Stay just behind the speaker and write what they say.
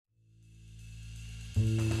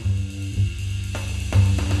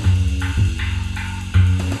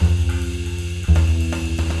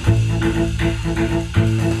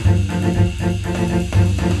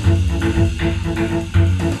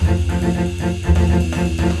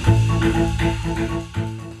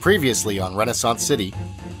Previously on Renaissance City.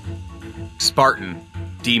 Spartan,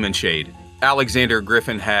 Demon Shade. Alexander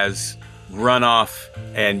Griffin has run off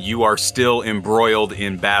and you are still embroiled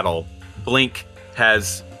in battle. Blink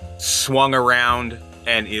has swung around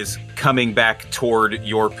and is coming back toward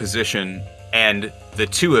your position. And the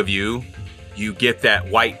two of you get that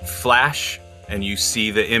white flash and you see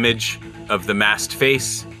the image of the masked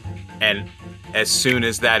face. And as soon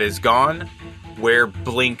as that is gone, where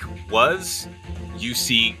Blink was, you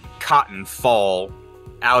see Cotton fall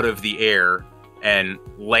out of the air and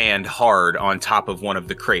land hard on top of one of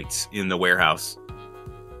the crates in the warehouse.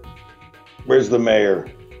 Where's the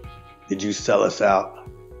mayor? Did you sell us out?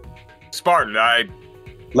 Spartan, A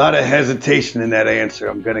lot of hesitation in that answer.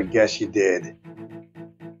 I'm gonna guess you did.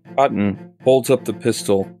 Cotton holds up the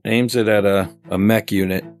pistol, aims it at a mech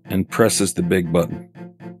unit, and presses the big button.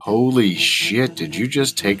 Holy shit, did you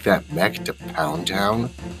just take that mech to Pound Town?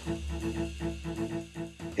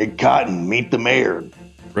 Hey, Cotton, meet the mayor.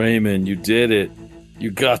 Ramen, you did it. You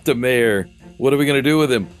got the mayor. What are we gonna do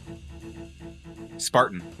with him?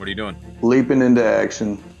 Spartan, what are you doing? Leaping into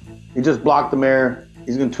action. He just blocked the mayor.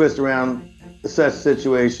 He's gonna twist around, assess the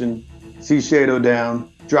situation, see Shadow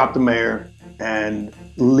down, drop the mayor, and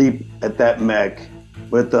leap at that mech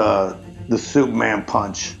with the Superman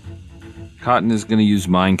punch. Cotton is gonna use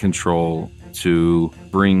mind control to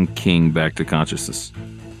bring King back to consciousness.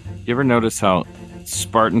 You ever notice how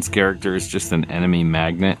Spartan's character is just an enemy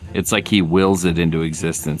magnet? It's like he wills it into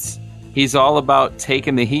existence. He's all about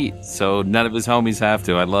taking the heat, so none of his homies have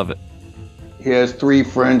to. I love it. He has 3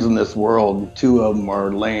 friends in this world. 2 of them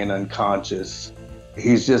are laying unconscious.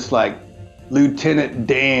 He's just like Lieutenant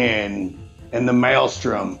Dan in the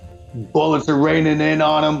Maelstrom. Bullets are raining in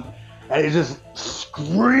on him, and he's just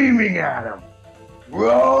screaming at him.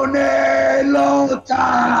 Ronan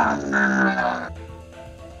Lota!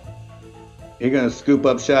 You're gonna scoop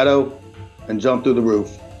up Shadow and jump through the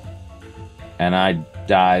roof. And I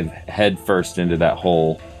dive headfirst into that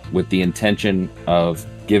hole with the intention of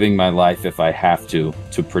giving my life if I have to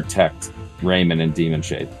protect Ramen and Demon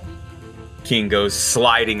Shade. King goes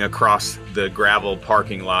sliding across the gravel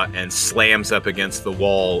parking lot and slams up against the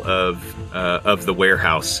wall of the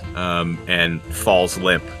warehouse and falls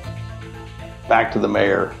limp. Back to the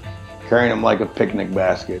mayor, carrying him like a picnic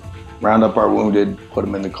basket. Round up our wounded, put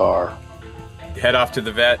them in the car. Head off to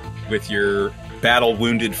the vet with your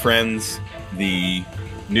battle-wounded friends, the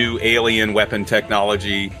new alien weapon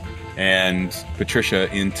technology, and Patricia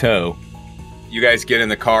in tow. You guys get in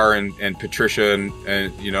the car, and Patricia,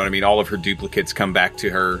 and you know what I mean, all of her duplicates come back to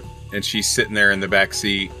her, and she's sitting there in the back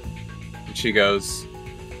seat, and she goes,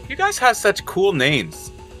 "You guys have such cool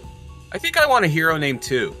names. I think I want a hero name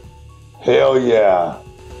too." Hell yeah.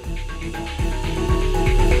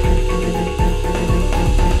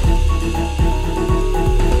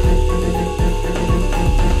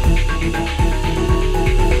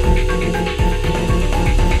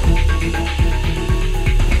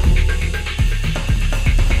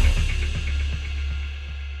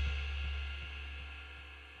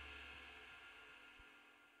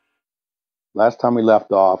 Last time we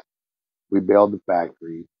left off, we bailed the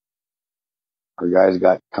factory. Our guys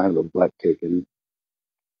got kind of a butt kicking.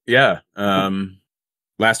 Yeah.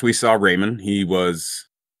 Last we saw Ramen, he was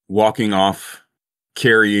walking off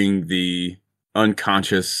carrying the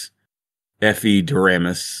unconscious F.E.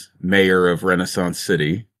 Deramus, mayor of Renaissance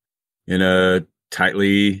City, in a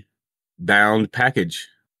tightly bound package.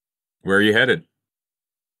 Where are you headed?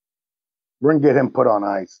 We're going to get him put on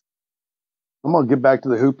ice. I'm going to get back to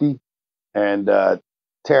the hoopty and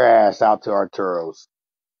tear ass out to Arturo's.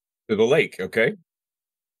 To the lake, okay?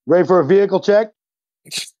 Ready for a vehicle check?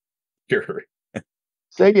 Sure.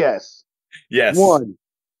 Say yes. Yes. 1.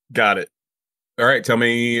 Got it. All right, tell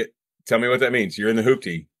me what that means. You're in the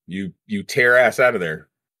hoopty. You tear ass out of there.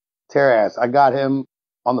 Tear ass. I got him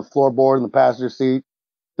on the floorboard in the passenger seat,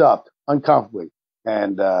 stuffed uncomfortably,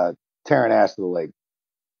 and tearing ass to the lake.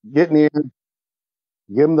 Get near,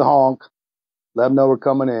 give him the honk, let him know we're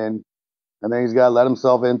coming in, and then he's got to let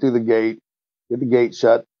himself in through the gate, get the gate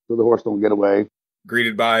shut so the horse don't get away.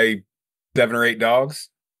 Greeted by 7 or 8 dogs?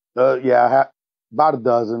 Yeah, about a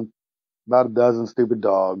dozen stupid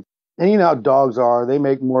dogs. And you know how dogs are. They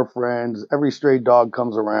make more friends. Every stray dog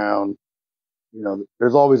comes around. You know,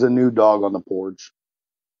 there's always a new dog on the porch.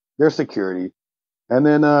 There's security. And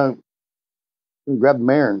then grab the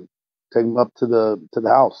mayor and take him up to the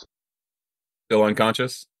house. Still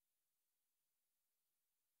unconscious?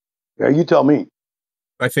 Yeah, you tell me.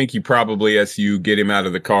 I think you probably, as you get him out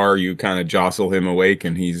of the car, you kind of jostle him awake,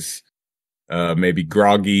 and he's maybe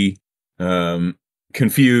groggy,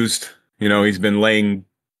 confused. You know, he's been laying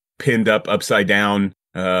pinned up upside down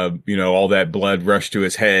All that blood rushed to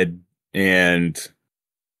his head, and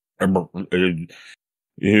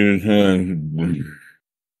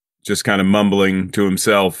just kind of mumbling to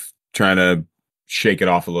himself, trying to shake it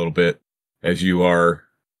off a little bit as you are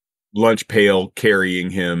lunch pail carrying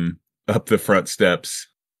him up the front steps.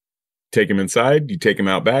 Take him inside? You take him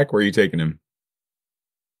out back? Where are you taking him?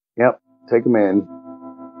 Yep, take him in.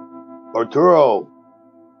 Arturo,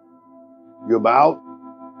 you about?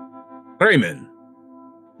 Ramen.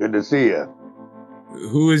 Good to see you.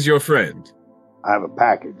 Who is your friend? I have a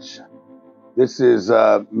package. This is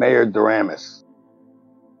Mayor Deramus,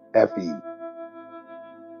 F.E.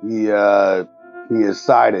 He is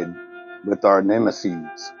sided with our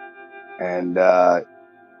nemesis, and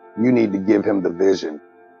you need to give him the vision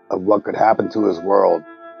of what could happen to his world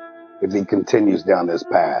if he continues down this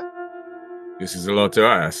path. This is a lot to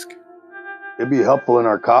ask. It'd be helpful in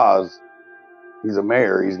our cause. He's a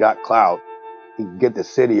mayor. He's got clout. He can get the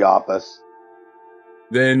city off us.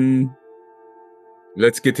 Then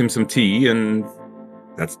let's get him some tea and...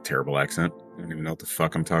 That's a terrible accent. I don't even know what the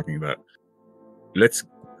fuck I'm talking about. Let's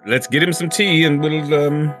get him some tea and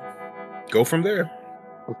we'll go from there.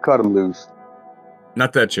 We'll cut him loose.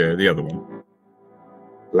 Not that chair, the other one.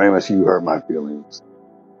 Deramus, you hurt my feelings.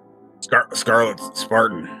 Scarlet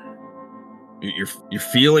Spartan. Your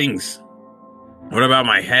feelings? What about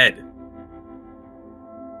my head?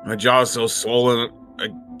 My jaw's so swollen, I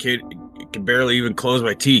can barely even close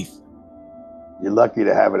my teeth. You're lucky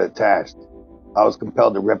to have it attached. I was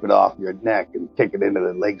compelled to rip it off your neck and kick it into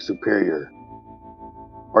the Lake Superior.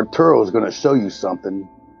 Arturo's going to show you something.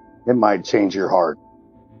 It might change your heart.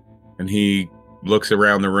 And he looks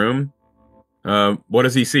around the room. What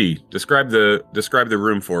does he see? Describe the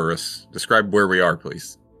room for us. Describe where we are,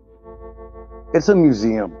 please. It's a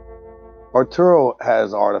museum. Arturo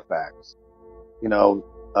has artifacts.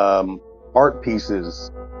 Art pieces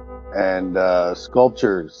and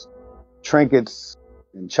sculptures, trinkets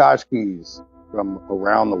and tchotchkes from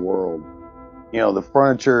around the world. The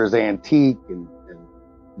furniture is antique and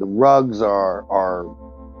the rugs are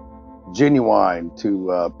genuine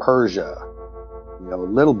to Persia. A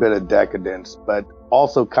little bit of decadence, but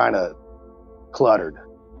also kind of cluttered.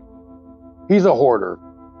 He's a hoarder.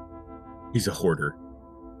 He's a hoarder.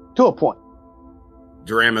 To a point.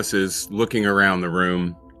 Deramus is looking around the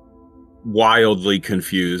room, wildly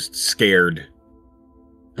confused, scared.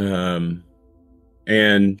 And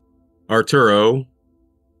Arturo,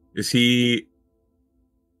 is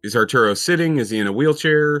Arturo sitting? Is he in a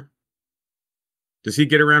wheelchair? Does he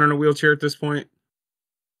get around in a wheelchair at this point?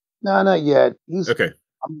 No, not yet. He's okay.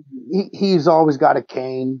 He's always got a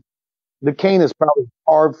cane. The cane is probably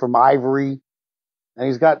carved from ivory, and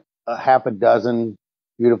he's got a half a dozen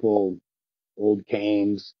beautiful old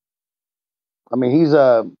canes. I mean, he's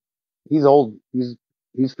old.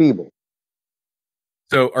 He's feeble.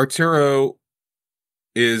 So Arturo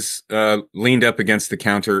is leaned up against the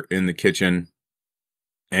counter in the kitchen,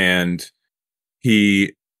 and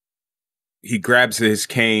he grabs his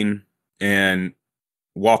cane and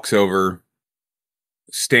walks over,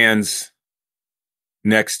 stands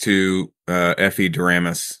next to F.E.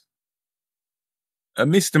 Deramus.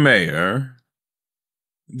 Mr. Mayor,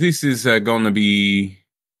 this is going to be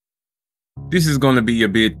a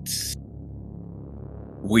bit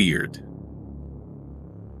weird.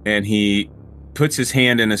 And he puts his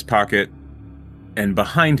hand in his pocket, and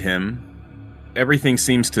behind him, everything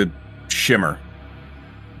seems to shimmer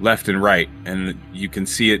left and right, and you can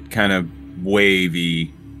see it kind of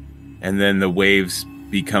wavy, and then the waves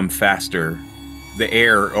become faster. The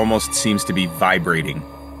air almost seems to be vibrating.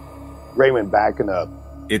 Raymond backing up.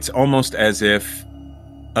 It's almost as if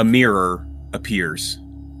a mirror appears,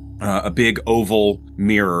 a big oval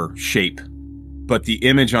mirror shape. But the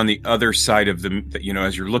image on the other side of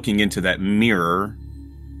as you're looking into that mirror,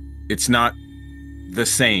 it's not the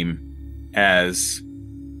same as,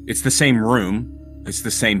 it's the same room, it's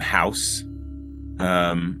the same house,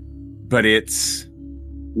 but it's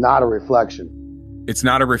not a reflection. It's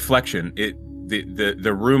not a reflection.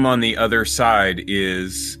 The room on the other side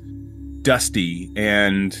is dusty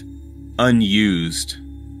and unused.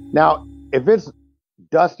 Now, if it's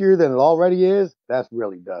dustier than it already is, that's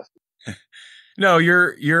really dusty. No,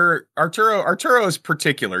 you're Arturo is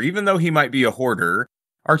particular. Even though he might be a hoarder,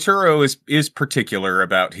 Arturo is particular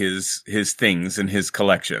about his things and his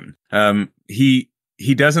collection. He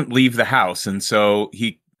doesn't leave the house, and so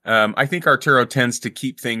I think Arturo tends to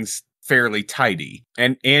keep things fairly tidy.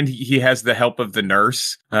 And he has the help of the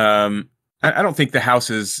nurse. I don't think the house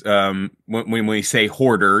is when we say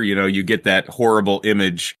hoarder, you get that horrible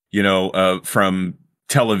image, from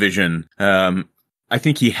television. I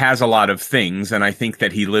think he has a lot of things, and I think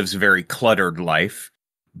that he lives a very cluttered life,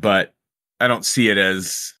 but I don't see it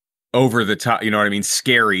as over the top, you know what I mean,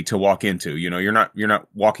 scary to walk into. You know, you're not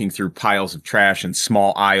walking through piles of trash and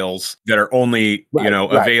small aisles that are only,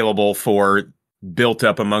 available for built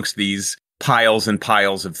up amongst these piles and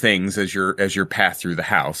piles of things as your path through the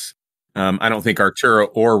house. I don't think Arturo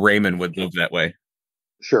or Ramen would live that way.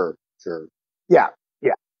 Sure. Yeah.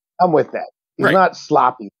 I'm with that. He's not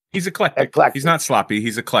sloppy. He's eclectic. He's not sloppy.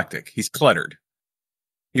 He's eclectic. He's cluttered.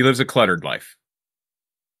 He lives a cluttered life.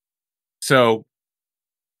 So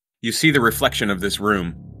you see the reflection of this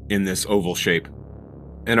room in this oval shape.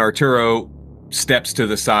 And Arturo steps to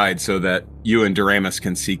the side so that you and Deramus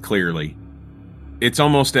can see clearly. It's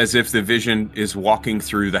almost as if the vision is walking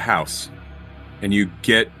through the house. And you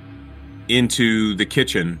get into the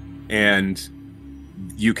kitchen and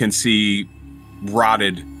you can see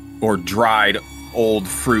rotted or dried old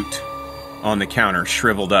fruit on the counter,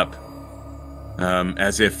 shriveled up,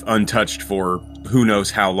 as if untouched for who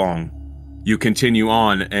knows how long. You continue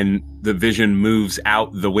on, and the vision moves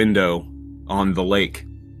out the window on the lake,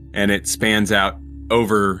 and it spans out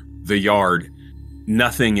over the yard.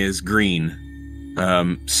 Nothing is green.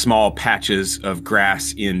 Small patches of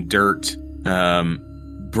grass in dirt,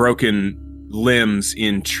 broken limbs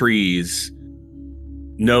in trees,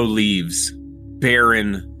 no leaves,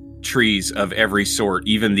 barren trees of every sort.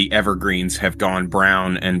 Even the evergreens have gone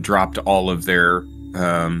brown and dropped all of their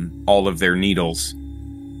needles.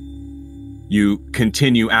 You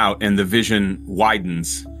continue out, and the vision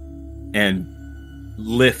widens and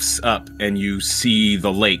lifts up, and you see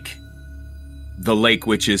the lake. The lake,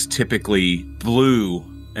 which is typically blue,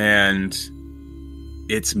 and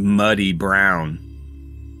it's muddy brown.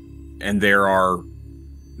 And there are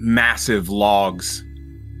massive logs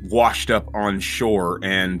washed up on shore,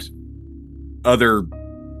 and other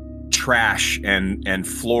trash and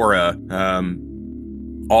flora,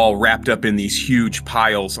 all wrapped up in these huge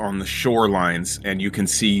piles on the shorelines, and you can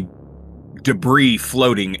see debris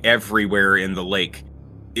floating everywhere in the lake.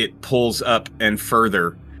 It pulls up and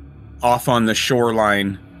further. Off on the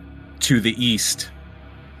shoreline to the east,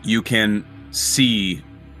 you can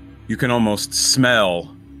almost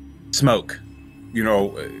smell smoke. You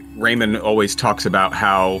know, Ramen always talks about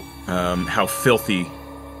how filthy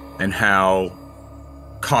and how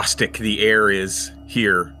caustic the air is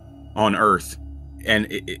here on Earth. And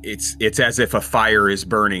it's as if a fire is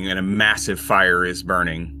burning, and a massive fire is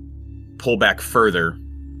burning. Pull back further,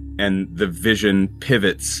 and the vision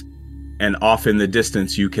pivots, and off in the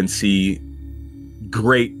distance you can see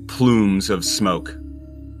great plumes of smoke.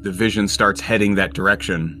 The vision starts heading that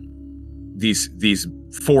direction. These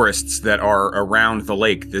forests that are around the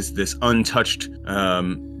lake, this untouched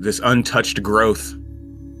growth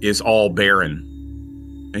is all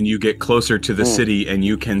barren. And you get closer to the city, and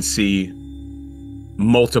you can see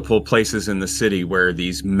multiple places in the city where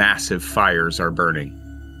these massive fires are burning.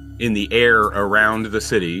 In the air around the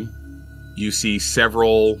city, you see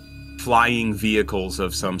several flying vehicles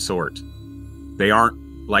of some sort. They aren't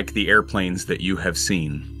like the airplanes that you have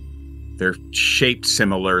seen. They're shaped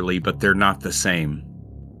similarly, but they're not the same.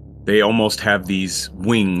 They almost have these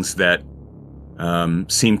wings that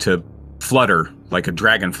seem to flutter like a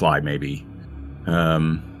dragonfly, maybe.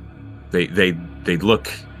 They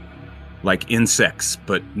look like insects,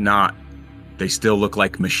 but not. They still look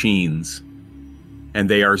like machines. And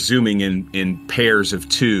they are zooming in pairs of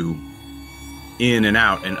two, in and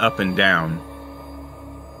out and up and down.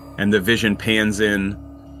 And the vision pans in,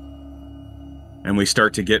 and we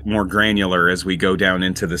start to get more granular as we go down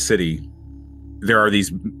into the city. There are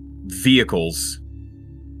these vehicles,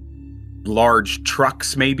 large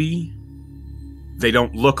trucks maybe. They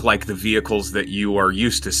don't look like the vehicles that you are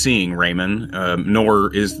used to seeing, Ramen,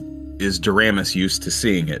 nor is Deramus used to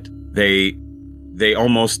seeing it. They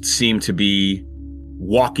almost seem to be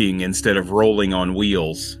walking instead of rolling on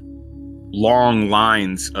wheels. Long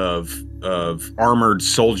lines of armored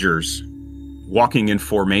soldiers walking in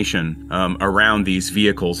formation around these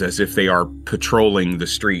vehicles as if they are patrolling the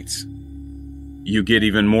streets. You get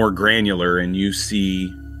even more granular, and you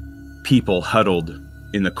see people huddled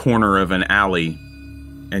in the corner of an alley,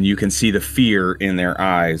 and you can see the fear in their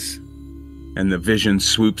eyes. And the vision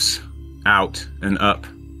swoops out and up,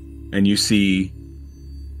 and you see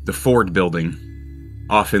the Ford building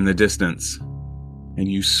off in the distance. And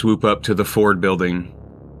you swoop up to the Ford building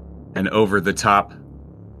and over the top,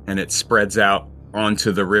 and it spreads out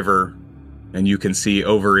onto the river, and you can see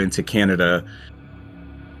over into Canada.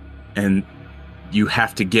 And you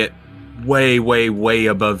have to get way, way, way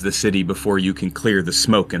above the city before you can clear the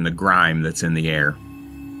smoke and the grime that's in the air.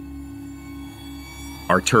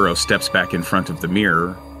 Arturo steps back in front of the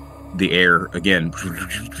mirror. The air, again,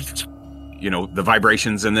 the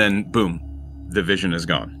vibrations, and then, boom, the vision is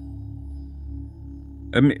gone.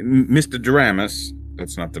 Mr. Deramus,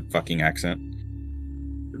 that's not the fucking accent.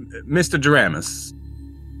 Mr. Deramus.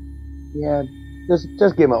 Yeah, just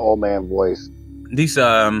give him an old man voice. This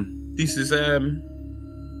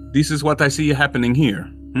is what I see happening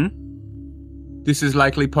here. This is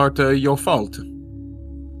likely part of your fault.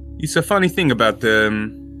 It's a funny thing about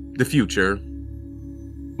the future.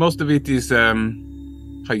 Most of it is,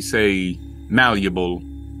 malleable.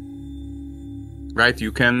 Right?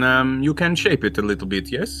 You can shape it a little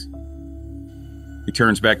bit, yes? He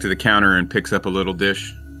turns back to the counter and picks up a little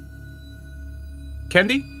dish.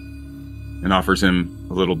 Candy? And offers him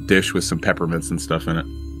a little dish with some peppermints and stuff in it.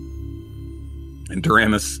 And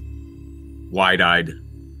Deramus, wide-eyed,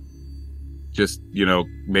 just,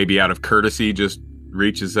 maybe out of courtesy, just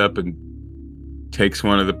reaches up and takes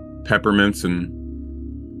one of the peppermints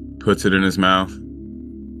and puts it in his mouth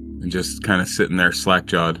and just kind of sitting there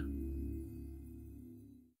slack-jawed.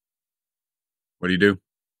 What do you do?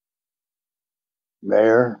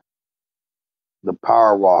 Mayor, the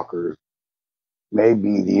power walkers may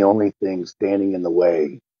be the only thing standing in the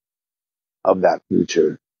way of that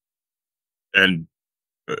future. And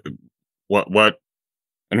what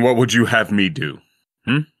would you have me do?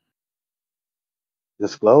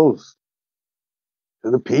 Disclose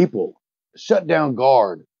to the people. Shut down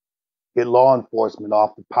guard. Get law enforcement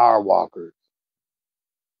off the power walkers.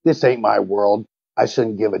 This ain't my world. I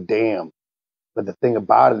shouldn't give a damn. But the thing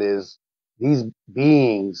about it is, these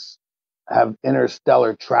beings have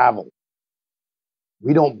interstellar travel.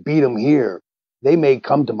 We don't beat them here. They may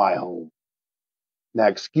come to my home. Now,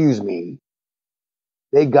 excuse me.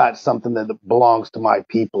 They got something that belongs to my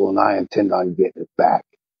people, and I intend on getting it back.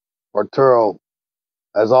 Arturo,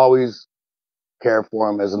 as always, care for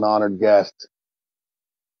him as an honored guest.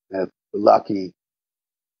 And if we're lucky,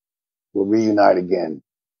 we'll reunite again.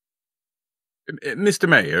 Mr.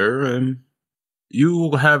 Mayor,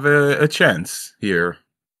 you have a chance here.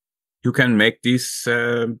 You can make this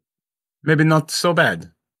maybe not so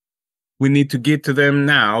bad. We need to get to them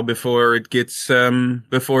now before it gets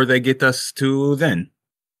before they get us to then.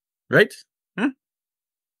 Right?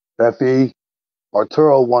 F.E.,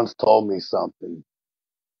 Arturo once told me something,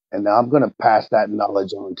 and now I'm going to pass that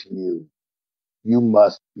knowledge on to you. You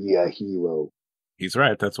must be a hero. He's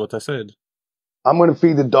right. That's what I said. I'm going to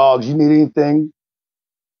feed the dogs. You need anything?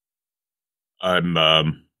 I'm at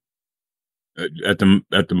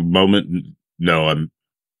the moment. No,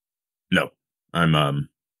 I'm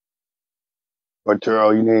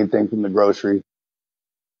Arturo, you need anything from the grocery?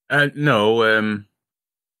 No.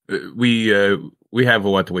 We have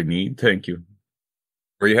what we need. Thank you.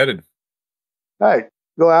 Where are you headed? All right,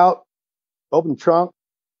 go out, open the trunk,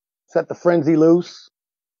 set the frenzy loose,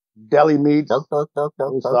 deli meats, little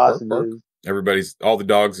sausages. All the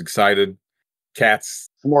dogs excited, cats,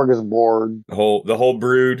 smorgasbord, the whole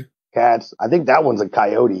brood. Cats. I think that one's a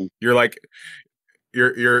coyote. You're like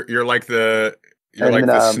the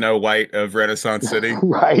Snow White of Renaissance City,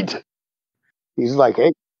 right? He's like,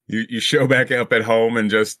 hey. You show back up at home and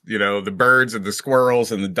just, the birds and the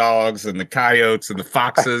squirrels and the dogs and the coyotes and the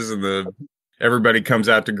foxes and everybody comes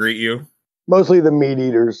out to greet you. Mostly the meat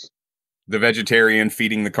eaters. The vegetarian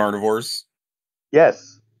feeding the carnivores.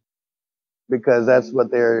 Yes. Because that's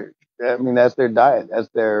what that's their diet. That's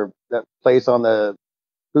that place on the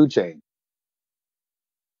food chain.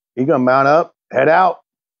 You gonna mount up, head out.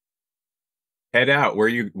 Head out. Where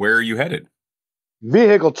are you headed?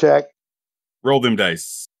 Vehicle check. Roll them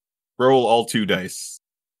dice. Roll all 2 dice.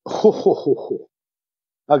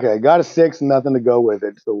 Okay, got a 6, nothing to go with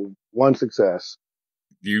it. So 1 success.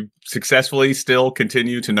 You successfully still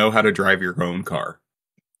continue to know how to drive your own car.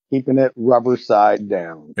 Keeping it rubber side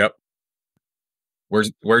down. Yep.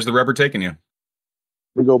 Where's the rubber taking you?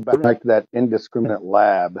 We go back to that indiscriminate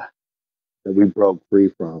lab that we broke free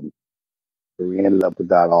from. So we ended up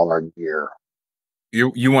without all our gear.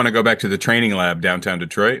 You want to go back to the training lab downtown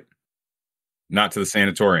Detroit? Not to the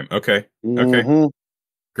sanatorium. Okay. Okay.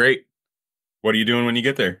 Great. What are you doing when you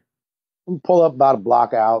get there? I'm gonna pull up about a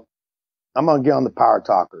block out. I'm gonna get on the power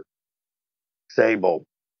talker. Sable,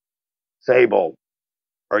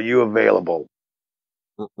 are you available?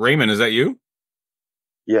 Ramen, is that you?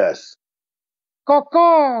 Yes.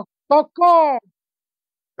 Caw.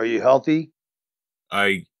 Are you healthy?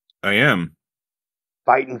 I am.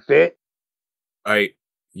 Fighting fit? I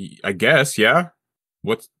guess, yeah.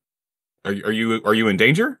 Are you in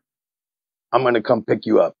danger? I'm gonna come pick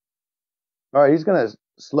you up. All right, he's gonna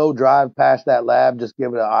slow drive past that lab, just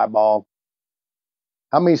give it an eyeball.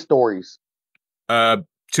 How many stories?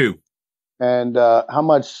 2. And how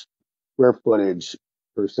much square footage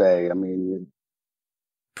per se? I mean,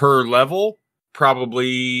 Per level,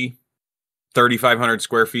 probably 3,500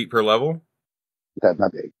 square feet per level. that's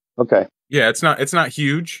not big. Okay. Yeah, it's not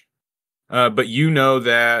huge. But you know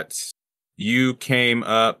that you came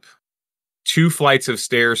up 2 flights of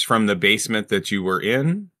stairs from the basement that you were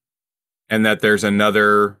in, and that there's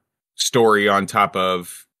another story on top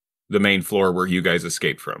of the main floor where you guys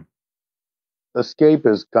escaped from. Escape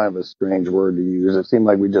is kind of a strange word to use. It seemed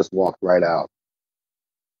like we just walked right out.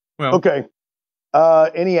 Well, Okay.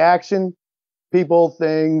 Any action? People,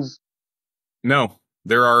 things? no,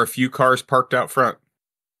 there are a few cars parked out front.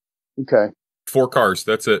 Okay. 4 cars,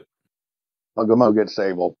 that's it. I'll go get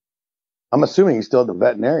Sable. I'm assuming he's still at the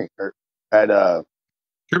veterinarian or at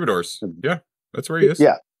Troubadours. Yeah, that's where he is.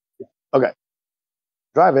 Yeah. Okay.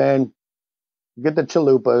 Drive in, get the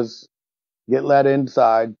chalupas, get let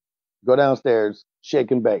inside, go downstairs,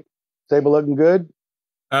 shake and bake. Sable looking good?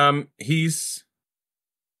 He's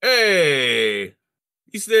the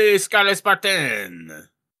Scarlet Spartan.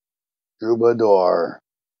 Troubadour.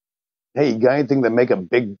 Hey, you got anything to make a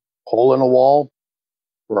big hole in a wall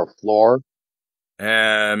or a floor?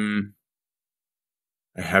 I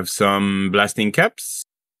have some blasting caps.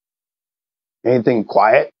 Anything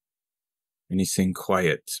quiet? Anything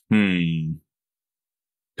quiet? To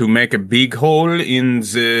make a big hole in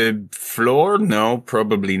the floor? No,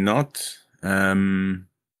 probably not. Nothing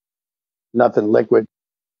liquid.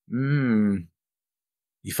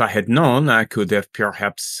 If I had known, I could have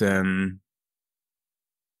perhaps. Here,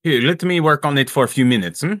 let me work on it for a few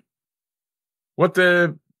minutes. What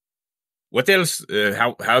else?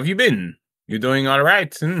 How have you been? You doing all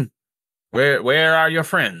right? Where are your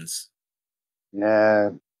friends?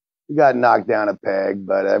 Yeah, we got knocked down a peg,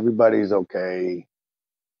 but everybody's okay.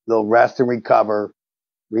 They'll rest and recover,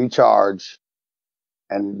 recharge,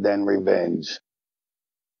 and then revenge.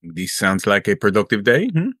 This sounds like a productive day.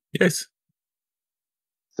 Yes.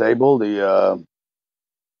 Sable, you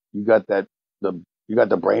got the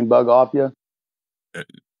brain bug off you?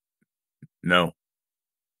 No.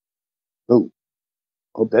 Ooh,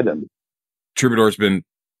 hope that didn't. Troubadour's been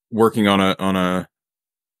working on a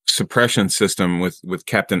suppression system with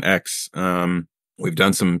Captain X. We've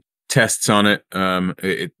done some tests on it.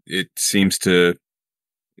 It seems to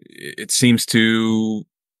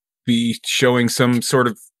be showing some sort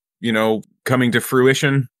of, coming to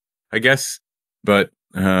fruition, I guess. But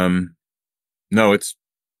no, it's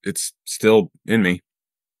still in me.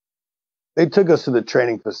 They took us to the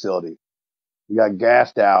training facility. We got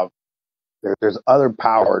gassed out. There's other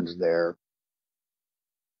powers there.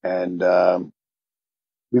 And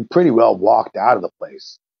we pretty well walked out of the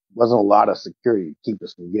place. Wasn't a lot of security to keep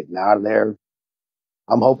us from getting out of there.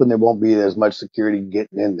 I'm hoping there won't be as much security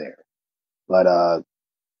getting in there. But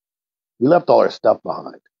we left all our stuff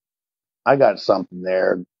behind. I got something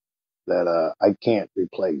there that I can't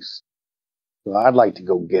replace. So I'd like to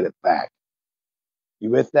go get it back. You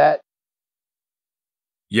with that?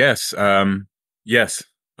 Yes. Yes,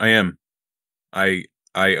 I am. I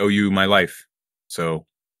owe you my life. So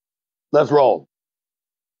Let's roll.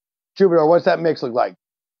 Troubadour, what's that mix look like?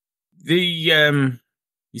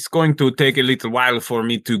 It's going to take a little while for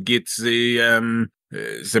me to get the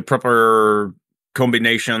proper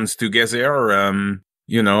combinations together. I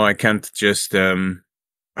can't just whip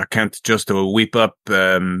up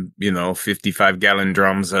 55-gallon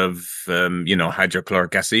drums of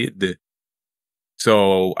hydrochloric acid.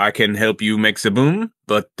 So I can help you make the boom,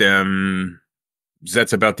 but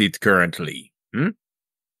that's about it currently.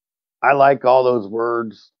 I like all those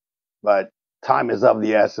words, but time is of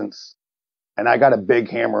the essence. And I got a big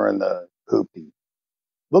hammer in the hoopty.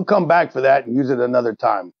 We'll come back for that and use it another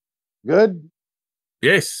time. Good?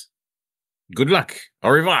 Yes. Good luck. Au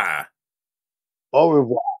revoir. Au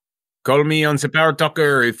revoir. Call me on the power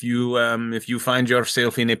talker if you find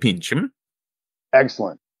yourself in a pinch.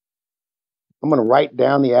 Excellent. I'm going to write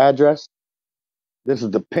down the address. This is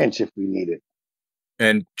the pinch if we need it.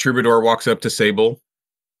 And Troubadour walks up to Sable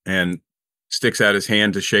and sticks out his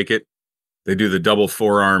hand to shake it. They do the double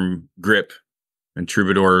forearm grip, and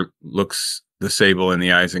Troubadour looks the Sable in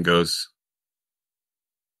the eyes and goes,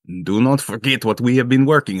 "Do not forget what we have been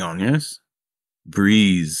working on, yes?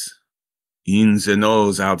 Breathe. In the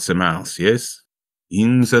nose, out the mouth, yes?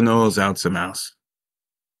 In the nose, out the mouth."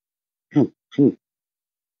 Do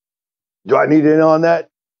I need in on that?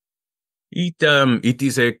 It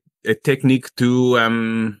is a technique to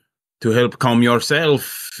help calm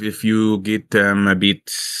yourself if you get a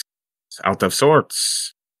bit out of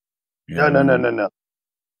sorts. No.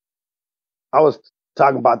 I was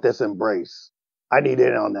talking about this embrace. I need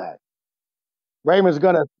in on that. Raymond's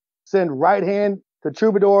gonna send right hand to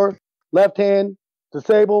Troubadour, left hand to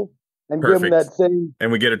Sable, and give him that same.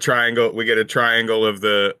 And we get a triangle. We get a triangle of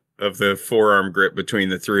the forearm grip between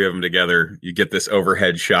the three of them together. You get this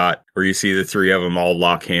overhead shot where you see the three of them all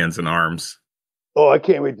lock hands and arms. Oh, I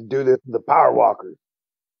can't wait to do this with the Power Walkers.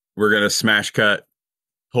 We're gonna smash cut.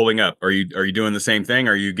 Pulling up. Are you doing the same thing?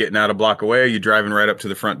 Are you getting out a block away? Are you driving right up to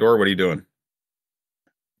the front door? What are you doing?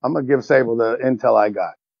 I'm gonna give Sable the intel I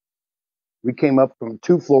got. We came up from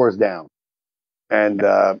 2 floors down, and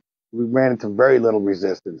we ran into very little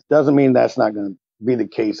resistance. Doesn't mean that's not going to be the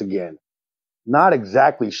case again. Not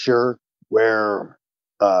exactly sure where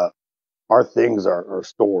our things are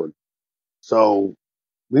stored, so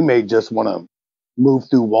we may just want to move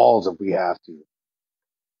through walls if we have to.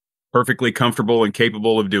 Perfectly comfortable and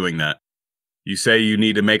capable of doing that. You say you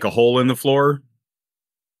need to make a hole in the floor?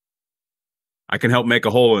 I can help make a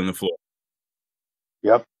hole in the floor.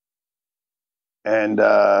 Yep. And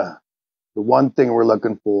the one thing we're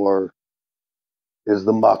looking for is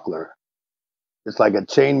the Muckler. It's like a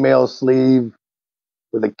chainmail sleeve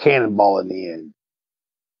with a cannonball in the end.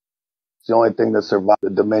 It's the only thing that survived the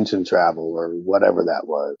dimension travel or whatever that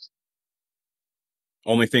was.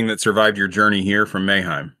 Only thing that survived your journey here from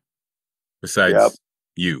Mayheim. Besides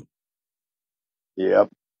you. Yep.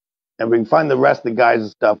 And we can find the rest of the guys and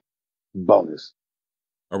stuff bonus.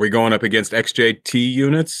 Are we going up against XJT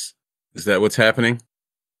units? Is that what's happening?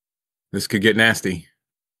 This could get nasty.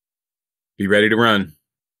 Be ready to run.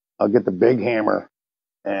 I'll get the big hammer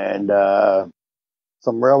and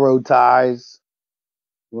some railroad ties.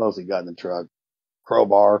 What else he got in the truck?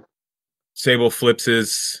 Crowbar. Sable flips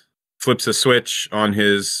a switch on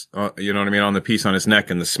his, you know what I mean, on the piece on his neck,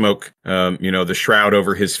 and the smoke, the shroud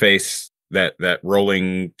over his face, that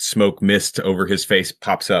rolling smoke mist over his face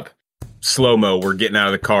pops up. Slow-mo, we're getting out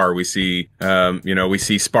of the car. We see, we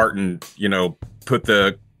see Spartan, put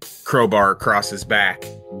the crowbar across his back,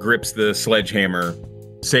 grips the sledgehammer.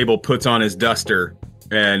 Sable puts on his duster.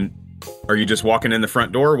 And are you just walking in the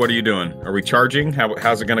front door? What are you doing? Are we charging?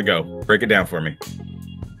 How's it going to go? Break it down for me.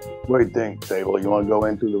 What do you think, Sable? You want to go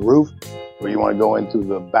in through the roof, or you want to go into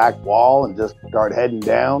the back wall and just start heading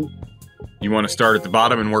down? You want to start at the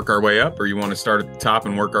bottom and work our way up, or you want to start at the top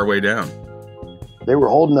and work our way down? They were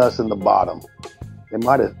holding us in the bottom. They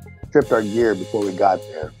might have stripped our gear before we got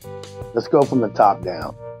there. Let's go from the top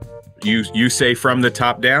down. You say from the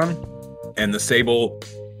top down, and the Sable,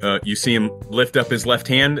 you see him lift up his left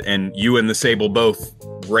hand, and you and the Sable both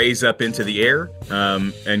raise up into the air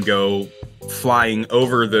and go flying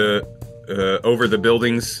over the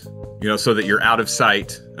buildings, so that you're out of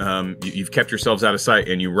sight. You've kept yourselves out of sight,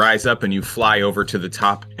 and you rise up and you fly over to the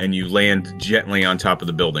top, and you land gently on top of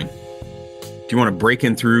the building. Do you want to break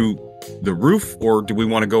in through the roof, or do we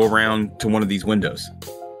want to go around to one of these windows?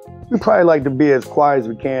 We probably like to be as quiet as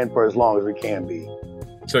we can for as long as we can be.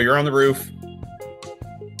 So you're on the roof.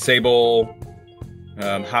 Sable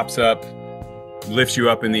hops up, lifts you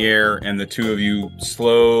up in the air, and the two of you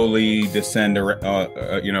slowly descend,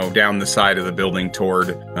 down the side of the building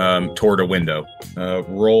toward a window.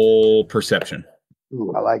 Roll perception.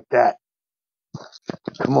 Ooh, I like that.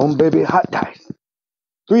 Come on, baby, hot dice.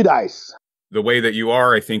 3 dice. The way that you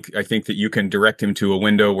are, I think that you can direct him to a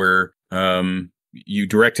window where there's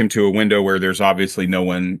obviously no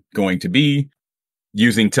one going to be.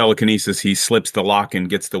 Using telekinesis, he slips the lock and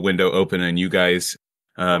gets the window open, and you guys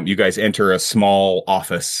enter a small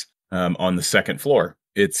office on the second floor.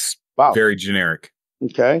 It's very generic.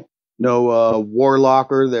 Okay. No war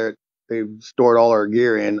locker that they've stored all our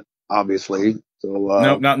gear in, obviously. So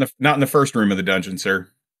no, not in the first room of the dungeon, sir.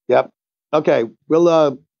 Yep. Okay.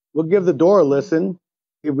 We'll give the door a listen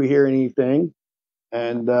if we hear anything,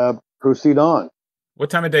 and proceed on. What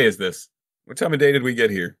time of day is this? What time of day did we get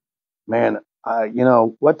here? Man,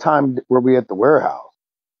 what time were we at the warehouse?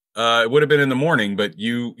 It would have been in the morning, but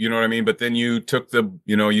you know what I mean? But then you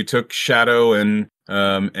took Shadow and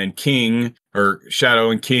King, or Shadow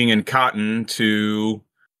and King and Cotton to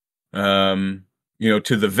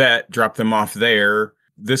the vet, drop them off there.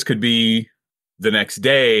 This could be the next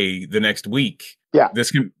day, the next week. Yeah.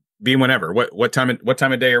 This can be whenever. What time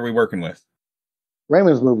of day are we working with?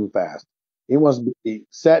 Raymond's moving fast. He wants to be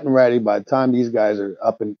set and ready by the time these guys are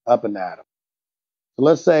up and at him. So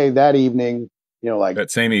let's say that evening,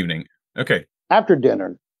 that same evening. Okay. After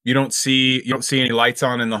dinner. You don't see any lights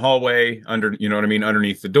on in the hallway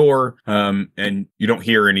underneath the door, and you don't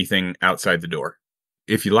hear anything outside the door.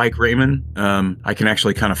 If you like, Raymond, I can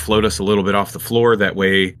actually kind of float us a little bit off the floor. That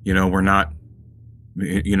way, we're not,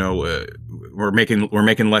 we're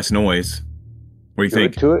making less noise. What do you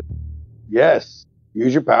think? To it? Yes.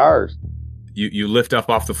 Use your powers. You lift up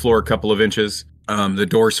off the floor a couple of inches, The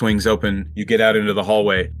door swings open. You get out into the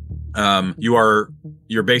hallway.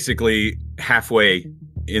 You're basically halfway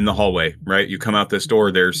in the hallway, right? You come out this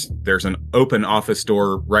door. There's an open office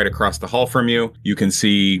door right across the hall from you. You can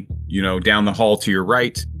see, down the hall to your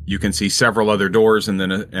right. You can see several other doors, and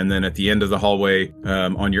then at the end of the hallway,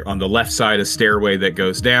 on the left side, a stairway that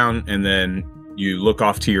goes down, and then you look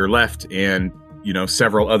off to your left, and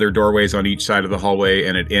several other doorways on each side of the hallway,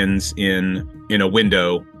 and it ends in a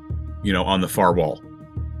window, on the far wall.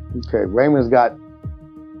 Okay, Raymond's got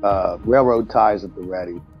railroad ties at the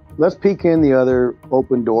ready. Let's peek in the other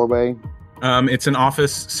open doorway. It's an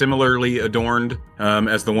office similarly adorned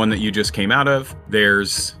as the one that you just came out of.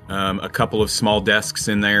 There's a couple of small desks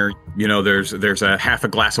in there. There's a half a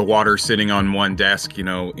glass of water sitting on one desk,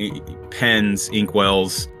 pens,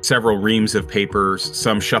 inkwells, several reams of papers,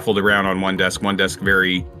 some shuffled around on one desk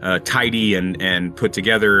very tidy and put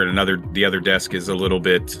together, and the other desk is a little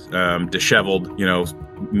bit disheveled,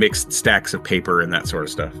 mixed stacks of paper and that sort of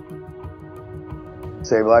stuff.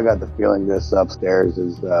 Sable, I got the feeling this upstairs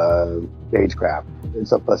is stagecraft.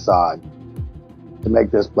 It's a facade to make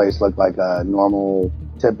this place look like a normal,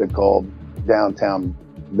 typical downtown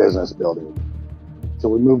business building. So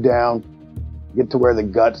we move down, get to where the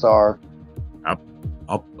guts are.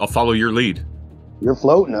 I'll follow your lead. You're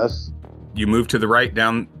floating us. You move to the right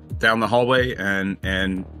down the hallway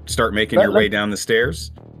and start making your way down the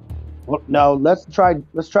stairs. Well, no, let's try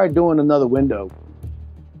doing another window.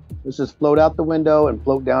 Let's just float out the window and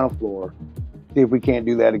float down a floor. See if we can't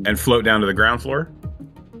do that again. And float down to the ground floor?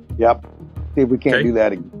 Yep. See if we can't do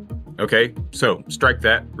that again. Okay, so strike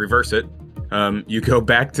that, reverse it. You go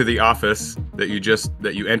back to the office that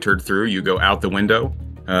you entered through. You go out the window.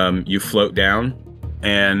 You float down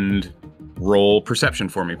and roll perception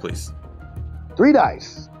for me, please. 3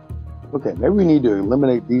 dice. Okay, maybe we need to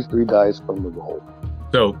eliminate these 3 dice from the roll.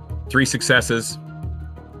 So 3 successes.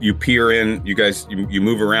 You peer in, you guys, you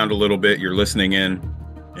move around a little bit, you're listening in,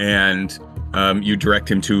 and you direct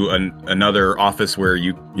him to another office where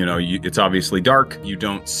it's obviously dark. You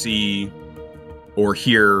don't see or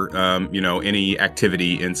hear, any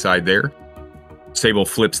activity inside there. Sable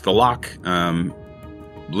flips the lock,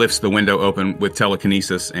 lifts the window open with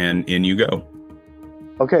telekinesis, and in you go.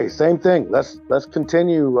 Okay, same thing. Let's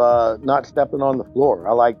continue not stepping on the floor.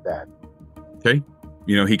 I like that. Okay.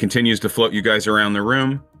 He continues to float you guys around the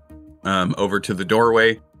room. Over to the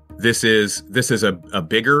doorway. This is a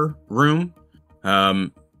bigger room.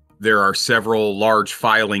 There are several large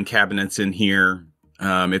filing cabinets in here.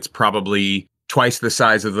 It's probably twice the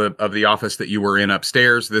size of the office that you were in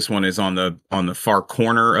upstairs. This one is on the far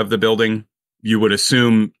corner of the building. You would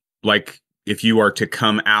assume, like, if you are to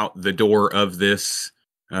come out the door of this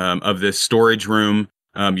storage room,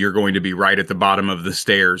 you're going to be right at the bottom of the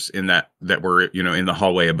stairs in that were, in the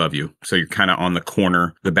hallway above you. So you're kind of on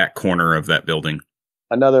the back corner of that building.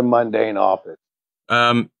 Another mundane office.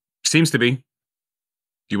 Seems to be. Do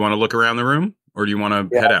you want to look around the room, or do you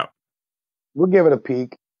want to head out? We'll give it a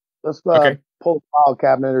peek. Let's pull a file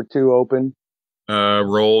cabinet or 2 open.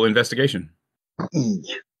 Roll investigation.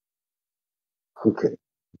 Okay.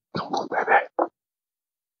 Come on, baby.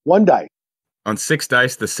 1 dice. On 6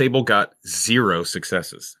 dice, the Sable got 0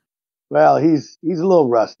 successes. Well, he's a little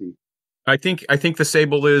rusty. I think the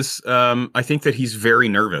Sable is. I think that he's very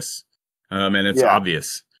nervous, and it's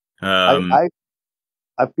obvious. I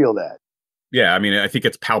feel that. Yeah, I mean, I think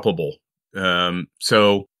it's palpable.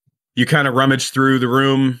 So you kind of rummage through the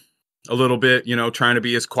room a little bit, trying to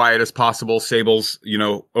be as quiet as possible. Sable's,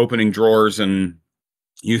 opening drawers and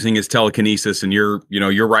using his telekinesis, and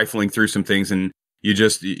you're rifling through some things, and you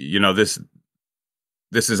just,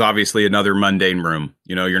 this is obviously another mundane room.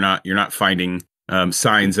 You're not finding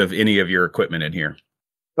signs of any of your equipment in here.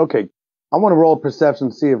 Okay, I want to roll a perception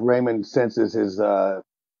to see if Raymond senses his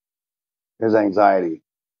anxiety.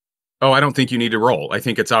 Oh, I don't think you need to roll. I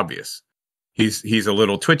think it's obvious. He's a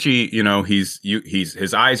little twitchy.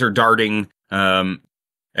 His eyes are darting.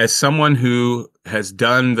 As someone who has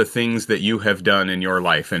done the things that you have done in your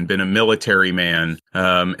life and been a military man,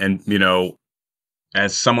 and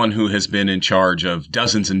as someone who has been in charge of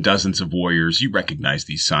dozens and dozens of warriors, you recognize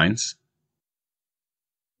these signs.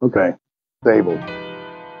 Okay. Sable.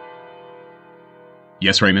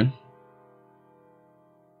 Yes, Raymond?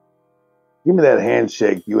 Give me that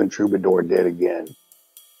handshake you and Troubadour did again.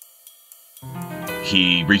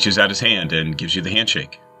 He reaches out his hand and gives you the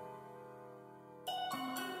handshake.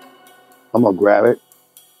 I'm going to grab it.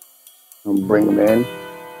 I'm going to bring him in.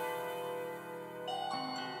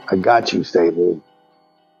 I got you, Sable.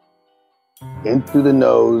 In through the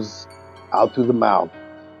nose, out through the mouth.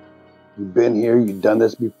 You've been here, you've done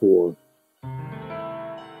this before.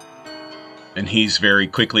 And he's very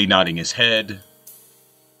quickly nodding his head.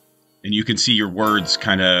 And you can see your words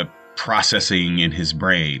kind of processing in his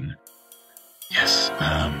brain. Yes,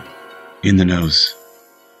 in the nose,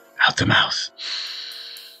 out the mouth.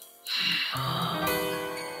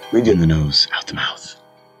 In the nose, out the mouth.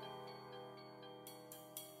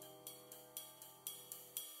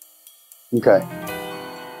 Okay.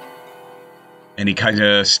 And he kind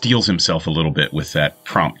of steals himself a little bit with that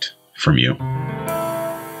prompt from you.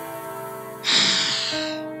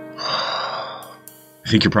 I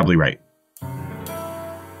think you're probably right.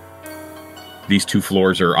 These 2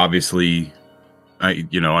 floors are obviously, I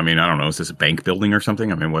don't know, is this a bank building or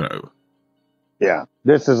something? I mean, what? Yeah,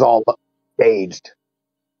 this is all staged.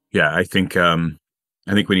 Yeah, I think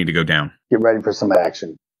we need to go down. Get ready for some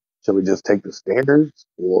action. Should we just take the stairs,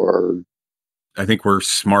 or? I think we're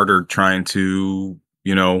smarter trying to,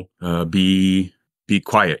 be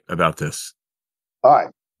quiet about this. All right.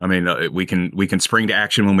 I mean, we can spring to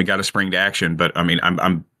action when we got to spring to action, but I mean,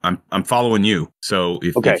 I'm following you. So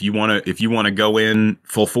if you want to go in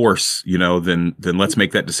full force, then let's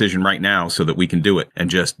make that decision right now so that we can do it and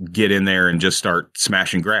just get in there and just start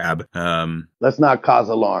smash and grab. Let's not cause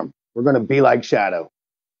alarm. We're going to be like Shadow.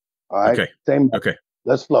 All right. Okay. Same. Okay.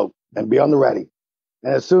 Let's float and be on the ready.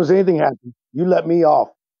 And as soon as anything happens, you let me off.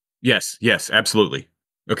 Yes, absolutely.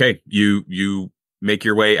 Okay. You make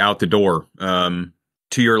your way out the door.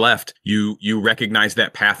 To your left, you recognize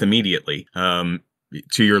that path immediately.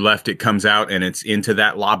 To your left, it comes out and it's into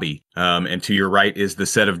that lobby. And to your right is the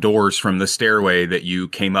set of doors from the stairway that you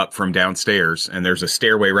came up from downstairs. And there's a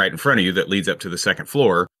stairway right in front of you that leads up to the second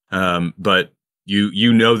floor. But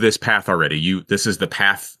you know this path already. This is the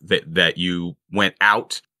path that you went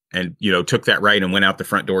out and, took that right and went out the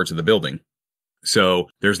front doors of the building. So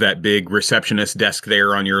there's that big receptionist desk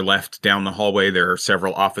there on your left down the hallway. There are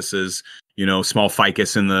several offices, small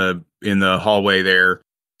ficus in the hallway there.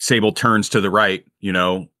 Sable turns to the right,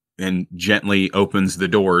 and gently opens the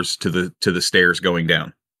doors to the stairs going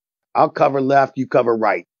down. I'll cover left, you cover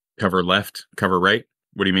right. Cover left, cover right?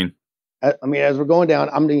 What do you mean? I mean, as we're going down,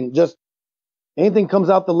 just anything comes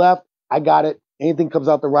out the left, I got it. Anything comes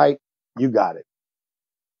out the right, you got it.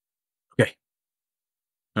 Okay.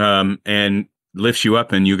 And lifts you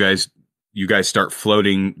up and you guys start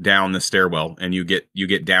floating down the stairwell and you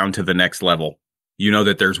get down to the next level. You know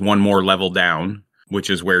that there's one more level down, which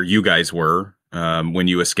is where you guys were when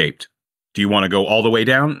you escaped. Do you want to go all the way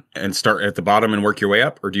down and start at the bottom and work your way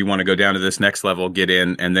up? Or do you want to go down to this next level, get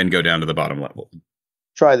in, and then go down to the bottom level?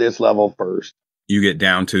 Try this level first. You get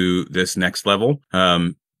down to this next level.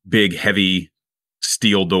 Big, heavy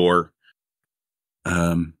steel door.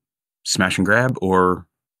 Smash and grab, or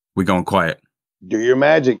we going quiet? Do your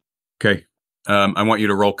magic. Okay. I want you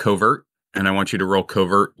to roll covert, and I want you to roll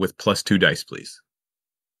covert with +2 dice, please.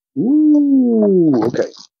 Ooh, okay.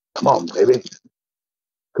 Come on, baby.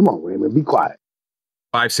 Come on, Raymond. Be quiet.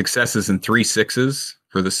 5 successes and 3 sixes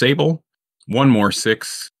for the Sable. 1 more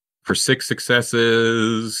 6 for 6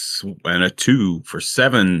 successes, and a 2 for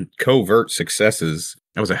 7 covert successes.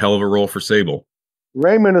 That was a hell of a roll for Sable.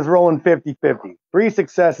 Raymond is rolling 50-50. 3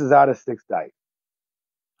 successes out of 6 dice.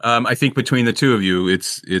 I think between the two of you,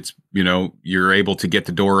 it's you're able to get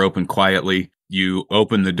the door open quietly. You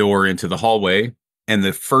open the door into the hallway, and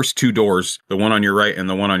the first 2 doors, the one on your right and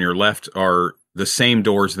the one on your left, are the same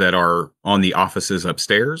doors that are on the offices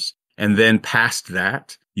upstairs. And then past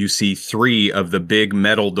that, you see 3 of the big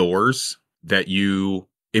metal doors that you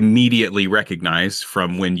immediately recognize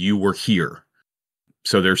from when you were here.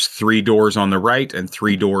 So there's 3 doors on the right and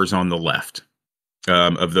 3 doors on the left.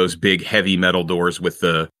 Of those big heavy metal doors with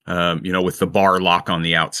the with the bar lock on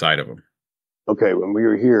the outside of them. Okay, when we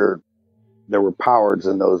were here, there were powers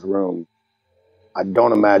in those rooms. I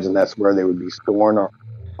don't imagine that's where they would be storing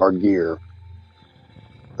our gear.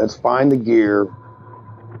 Let's find the gear,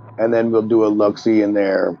 and then we'll do a look-see in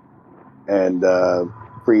there and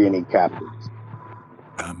free any captives.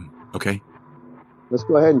 Okay. Let's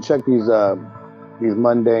go ahead and check these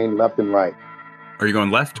mundane left and right. Are you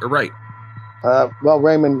going left or right? Well,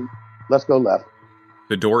 Raymond, let's go left.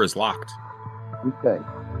 The door is locked. Okay.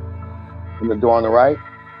 And the door on the right?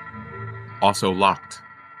 Also locked.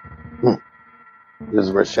 This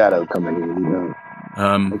is where Shadow coming in,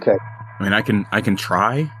 Okay. I mean, I can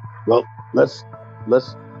try. Well, let's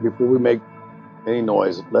before we make any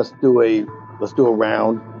noise, let's do a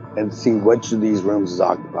round and see which of these rooms is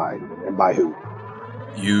occupied and by who.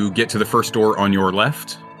 You get to the first door on your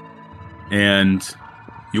left, and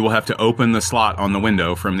you will have to open the slot on the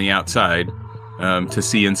window from the outside to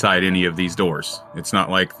see inside any of these doors. It's not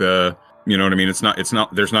like you know what I mean? It's not,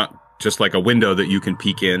 there's not just like a window that you can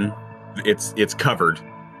peek in. It's covered.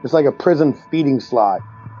 It's like a prison feeding slide.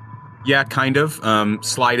 Yeah, kind of.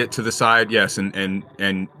 Slide it to the side, yes, and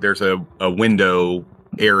there's a window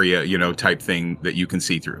area, type thing that you can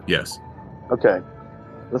see through. Yes. Okay.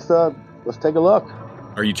 Let's take a look.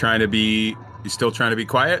 Are you still trying to be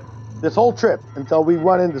quiet? This whole trip until we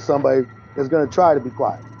run into somebody that's going to try to be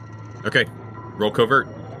quiet. Okay. Roll covert.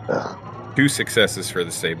 Ugh. 2 successes for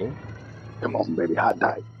the Sable. Come on, baby, hot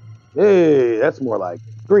dice. Hey, that's more like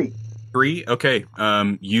 3. 3? Okay.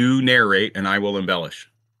 You narrate and I will embellish.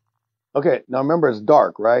 Okay, now remember it's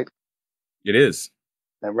dark, right? It is.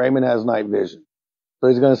 And Raymond has night vision. So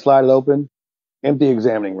he's going to slide it open. Empty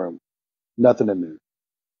examining room. Nothing in there.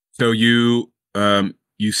 So you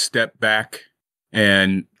step back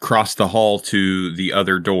and cross the hall to the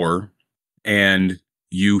other door, and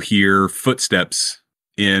you hear footsteps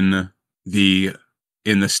in the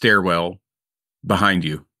stairwell behind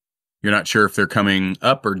you. You're not sure if they're coming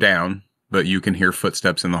up or down, but you can hear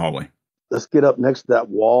footsteps in the hallway. Let's get up next to that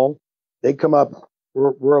wall. They come up.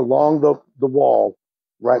 We're along the wall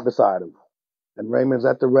right beside him. And Raymond's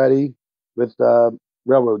at the ready with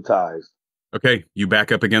railroad ties. Okay, you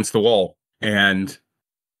back up against the wall, and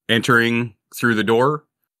entering through the door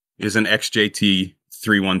is an XJT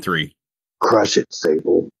 313. Crush it,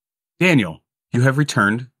 Sable. Daniel, you have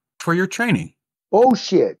returned for your training. Oh,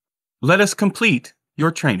 shit. Let us complete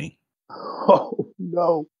your training. Oh,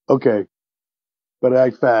 no. Okay. But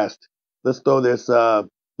act fast. Let's throw these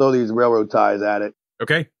railroad ties at it.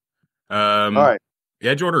 Okay. All right.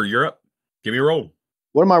 Edge order, you're up. Give me a roll.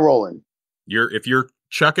 What am I rolling? If you're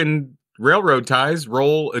chucking railroad ties,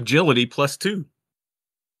 roll agility +2.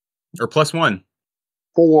 Or +1.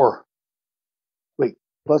 4. Wait,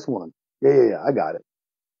 +1. Yeah, I got it.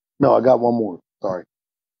 No, I got one more. Sorry.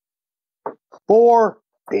 4.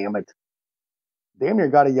 Damn it. Damn near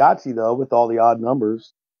got a Yahtzee, though, with all the odd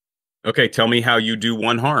numbers. Okay, tell me how you do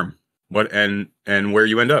 1 harm. What and where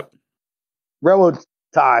you end up. Railroad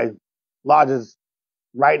tie lodges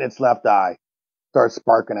right in its left eye. Starts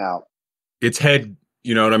sparking out. Its head,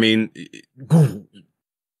 you know what I mean,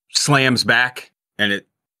 slams back, and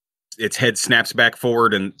its head snaps back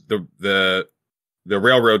forward, and the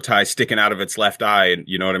railroad tie sticking out of its left eye, and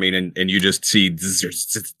you know what I mean, and you just see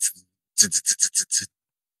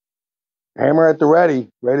hammer at the ready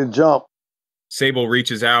to jump. Sable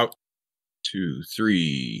reaches out. 2,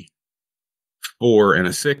 3, 4, and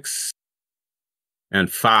a 6,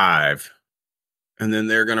 and 5, and then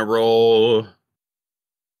they're gonna roll.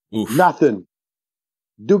 Oof. Nothing.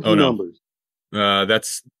 Dookie numbers.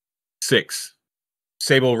 That's 6.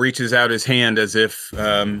 Sable reaches out his hand as if,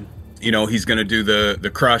 he's going to do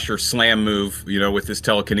the crush or slam move, with his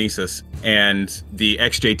telekinesis. And the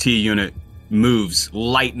XJT unit moves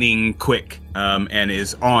lightning quick and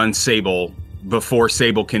is on Sable before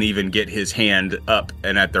Sable can even get his hand up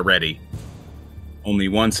and at the ready. Only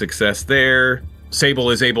 1 success there.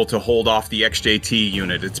 Sable is able to hold off the XJT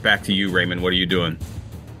unit. It's back to you, Raymond. What are you doing?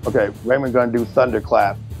 Okay, Raymond's going to do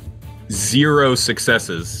thunderclap. 0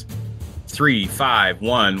 successes. 3, 5,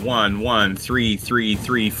 1, 1, 1, 3, 3,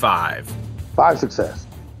 3, 5. 5 success.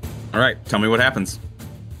 All right, tell me what happens.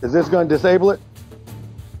 Is this going to disable it?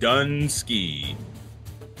 Gunski.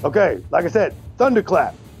 Okay, like I said,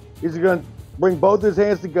 thunderclap. He's going to bring both his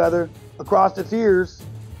hands together across its ears,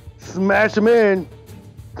 smash him in,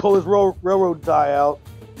 pull his railroad tie out,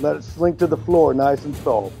 let it slink to the floor nice and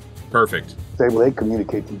tall. Perfect. Sable, they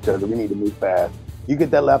communicate to each other. We need to move fast. You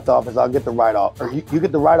get that left office, I'll get the right office. Or you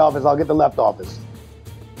get the right office, I'll get the left office.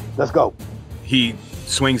 Let's go. He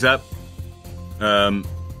swings up, and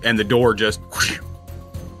the door just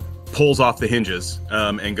pulls off the hinges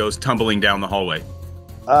and goes tumbling down the hallway.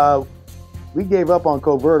 We gave up on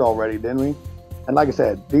covert already, didn't we? And like I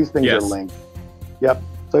said, these things are linked. Yep.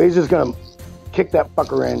 So he's just going to kick that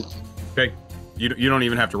fucker in. Okay. You don't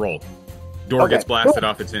even have to roll. Door gets blasted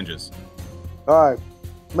off its hinges. All right.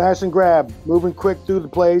 Smash and grab. Moving quick through the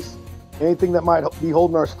place. Anything that might be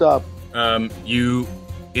holding our stuff.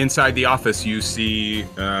 Inside the office, you see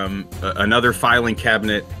another filing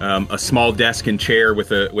cabinet, a small desk and chair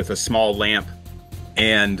with a small lamp,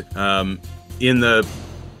 and in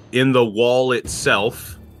the wall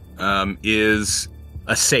itself is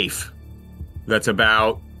a safe that's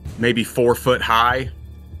about maybe 4 foot high,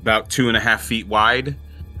 about 2.5 feet wide,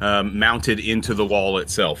 mounted into the wall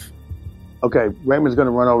itself. Okay, Raymond's going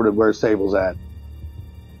to run over to where Sable's at.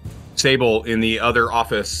 Sable in the other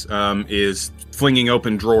office is flinging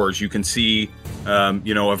open drawers. You can see,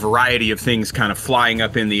 a variety of things kind of flying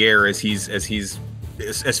up in the air as he's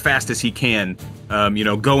as fast as he can,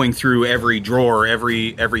 going through every drawer,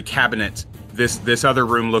 every cabinet. This other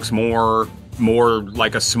room looks more more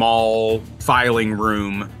like a small filing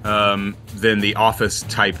room than the office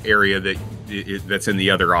type area that's in the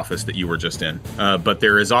other office that you were just in. But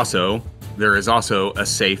there is also a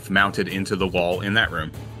safe mounted into the wall in that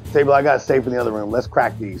room. Sable, I got a safe in the other room. Let's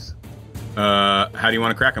crack these. How do you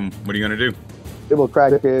want to crack them? What are you going to do? Sable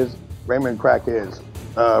crack his. Raymond crack his.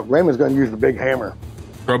 Raymond's going to use the big hammer.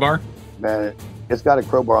 Crowbar? Man, it's got a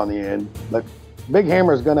crowbar on the end. But big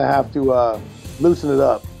hammer is going to have to loosen it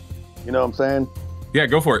up. You know what I'm saying? Yeah,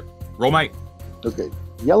 go for it. Roll might. Okay.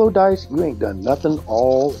 Yellow dice, you ain't done nothing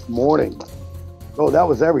all morning. Oh, that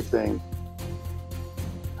was everything.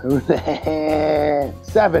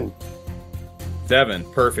 7.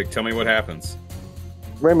 7. Perfect. Tell me what happens.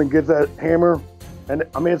 Raymond gets that hammer, and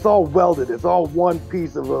I mean, it's all welded. It's all one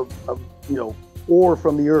piece of ore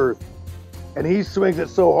from the earth. And he swings it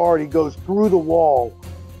so hard, he goes through the wall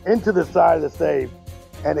into the side of the safe,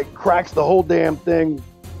 and it cracks the whole damn thing.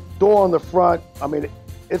 Door on the front, I mean,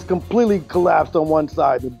 it's completely collapsed on one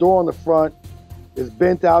side. The door on the front is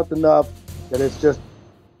bent out enough that it's just,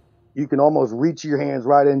 you can almost reach your hands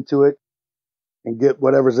right into it and get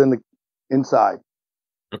whatever's in the inside.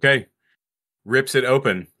 Okay. Rips it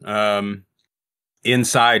open.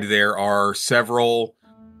 Inside there are several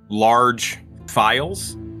large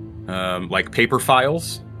files, like paper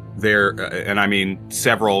files. And I mean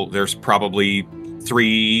several, there's probably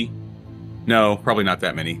 3, no, probably not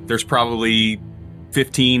that many. There's probably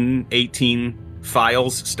 15, 18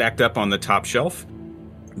 files stacked up on the top shelf.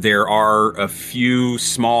 There are a few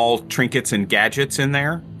small trinkets and gadgets in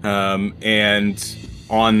there. And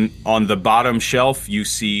on the bottom shelf, you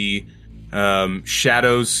see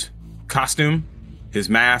Shadow's costume, his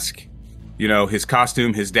mask, his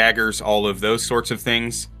costume, his daggers, all of those sorts of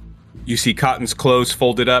things. You see Cotton's clothes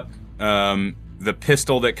folded up, the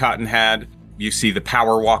pistol that Cotton had. You see the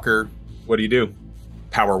power walker. What do you do?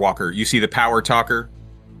 Power walker. You see the power talker.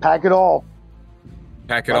 Pack it all.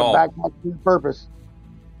 Pack it all. Backpack to the purpose.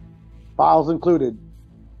 Files included.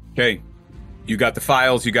 Okay. You got the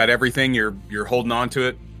files. You got everything. You're holding on to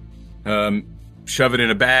it. Shove it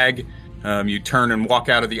in a bag. You turn and walk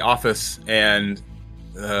out of the office, and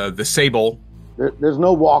the Sable. There's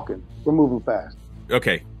no walking. We're moving fast.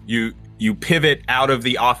 Okay. You pivot out of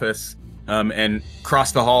the office and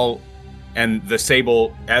cross the hall, and the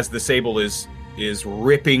Sable is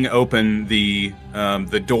ripping open the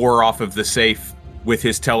door off of the safe with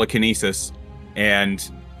his telekinesis,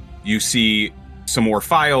 and you see some more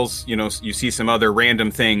files. You see some other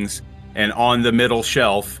random things, and on the middle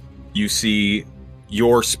shelf you see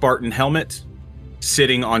your Spartan helmet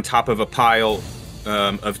sitting on top of a pile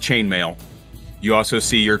of chainmail. You also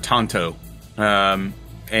see your Tonto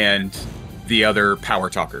and the other power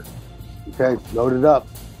talker. Okay, load it up.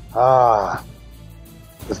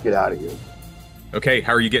 Let's get out of here. Okay,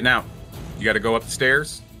 how are you getting out? You got to go up the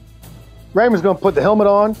stairs? Raymond's going to put the helmet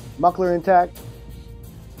on. Muckler intact.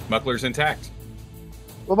 Muckler's intact.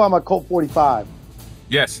 What about my Colt 45?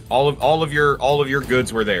 Yes, all of your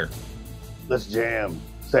goods were there. Let's jam.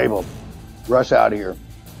 Sable, rush out of here.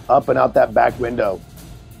 Up and out that back window.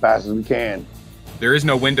 Fast as we can. There is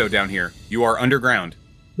no window down here. You are underground.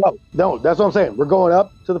 No, that's what I'm saying. We're going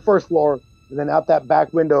up to the first floor and then out that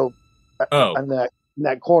back window. Oh. In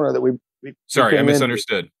that corner that we Sorry, I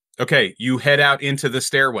misunderstood. Okay, you head out into the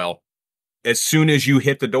stairwell. As soon as you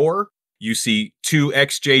hit the door, you see 2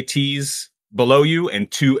 XJTs below you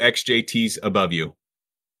and 2 XJTs above you.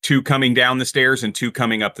 2 coming down the stairs and 2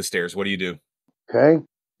 coming up the stairs. What do you do? Okay.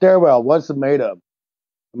 Stairwell, what's it made of?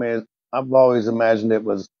 I mean, I've always imagined it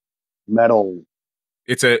was metal.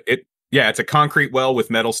 It's a concrete well with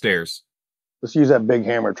metal stairs. Let's use that big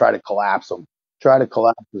hammer, try to collapse them. Try to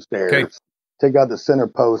collapse the stairs. Okay. Take out the center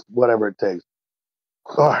post, whatever it takes.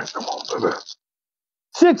 All right, come on, baby.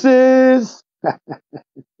 6s!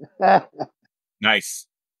 Nice.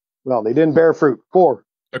 Well, they didn't bear fruit. 4.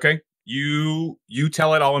 Okay. You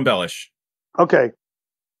tell it, I'll embellish. Okay.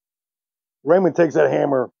 Raymond takes that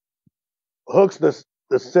hammer, hooks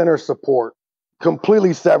the center support,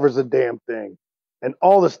 completely severs the damn thing, and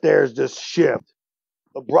all the stairs just shift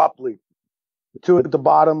abruptly. The 2 at the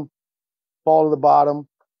bottom fall to the bottom,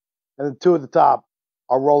 and the 2 at the top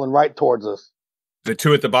are rolling right towards us. The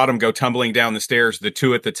 2 at the bottom go tumbling down the stairs. The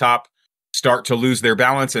 2 at the top start to lose their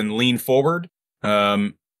balance and lean forward.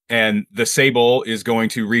 And the Sable is going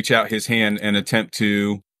to reach out his hand and attempt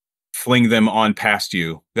to fling them on past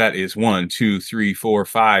you. That is 1, 2, 3, 4,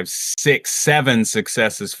 5, 6, 7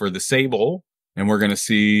 successes for the Sable. And we're going to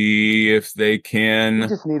see if they can. We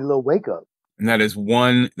just need a little wake up. And that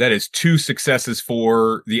is 2 successes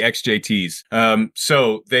for the XJTs.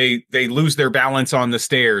 So they lose their balance on the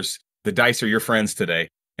stairs. The dice are your friends today.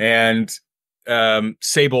 And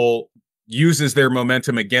Sable uses their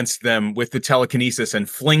momentum against them with the telekinesis and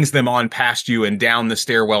flings them on past you and down the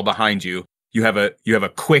stairwell behind you. You have a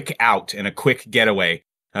quick out and a quick getaway.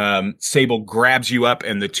 Sable grabs you up,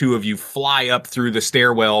 and the two of you fly up through the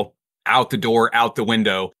stairwell, out the door, out the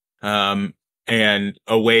window, and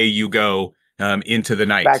away you go into the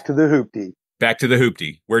night. Back to the hoopty. Back to the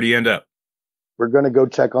hoopty. Where do you end up? We're going to go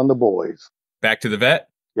check on the boys. Back to the vet?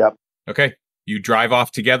 Yep. Okay. You drive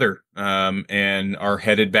off together and are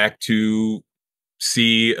headed back to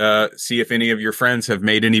see if any of your friends have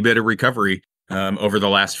made any bit of recovery over the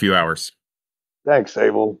last few hours. Thanks,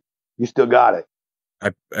 Sable. You still got it.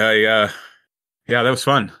 Yeah, that was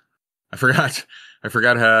fun. I forgot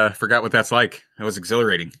what that's like. That was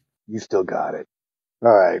exhilarating. You still got it.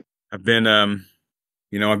 All right. I've been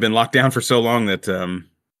locked down for so long that you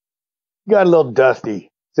got a little dusty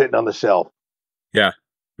sitting on the shelf. Yeah,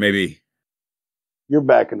 maybe. You're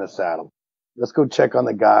back in the saddle. Let's go check on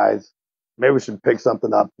the guys. Maybe we should pick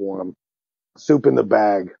something up for them. Soup in the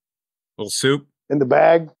bag. A little soup in the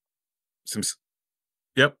bag.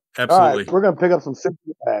 Yep, absolutely. All right, we're gonna pick up some soup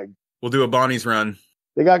in the bag. We'll do a Bonnie's run.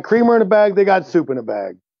 They got creamer in a bag. They got soup in a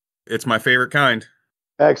bag. It's my favorite kind.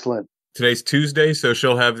 Excellent. Today's Tuesday, so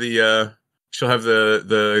she'll have the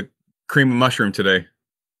cream of mushroom today.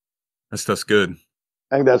 That stuff's good.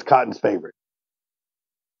 I think that's Cotton's favorite.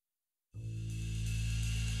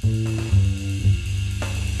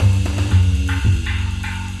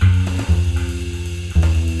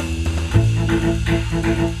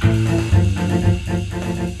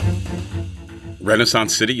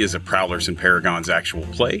 Renaissance City is a Prowlers and Paragons actual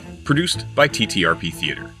play produced by TTRP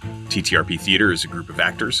Theater. TTRP Theater is a group of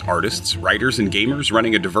actors, artists, writers, and gamers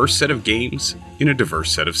running a diverse set of games in a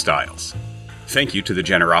diverse set of styles. Thank you to the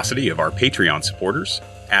generosity of our Patreon supporters,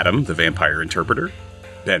 Adam, the Vampire Interpreter,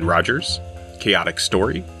 Ben Rogers, Chaotic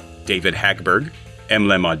Story, David Hagberg,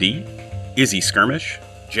 Emlem Adi, Izzy Skirmish,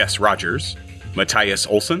 Jess Rogers, Matthias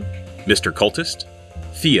Olsen, Mr. Cultist,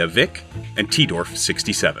 Thea Vick, and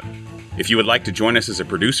Tdorf67. If you would like to join us as a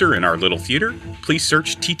producer in our little theater, please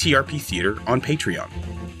search TTRP Theater on Patreon.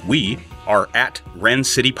 We are at Ren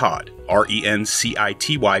City Pod,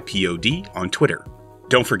 RENCITYPOD on Twitter.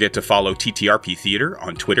 Don't forget to follow TTRP Theater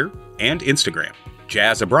on Twitter and Instagram.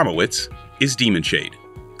 Jazz Abramowitz is Demon Shade.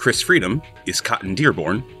 Chris Freedom is Cotton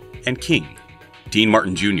Dearborn and King. Dean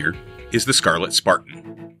Martin Jr. is the Scarlet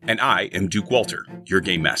Spartan. And I am Duke Walter, your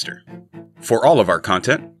Game Master. For all of our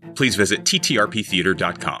content, please visit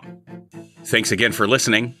ttrptheater.com. Thanks again for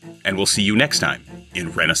listening, and we'll see you next time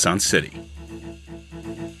in Renaissance City.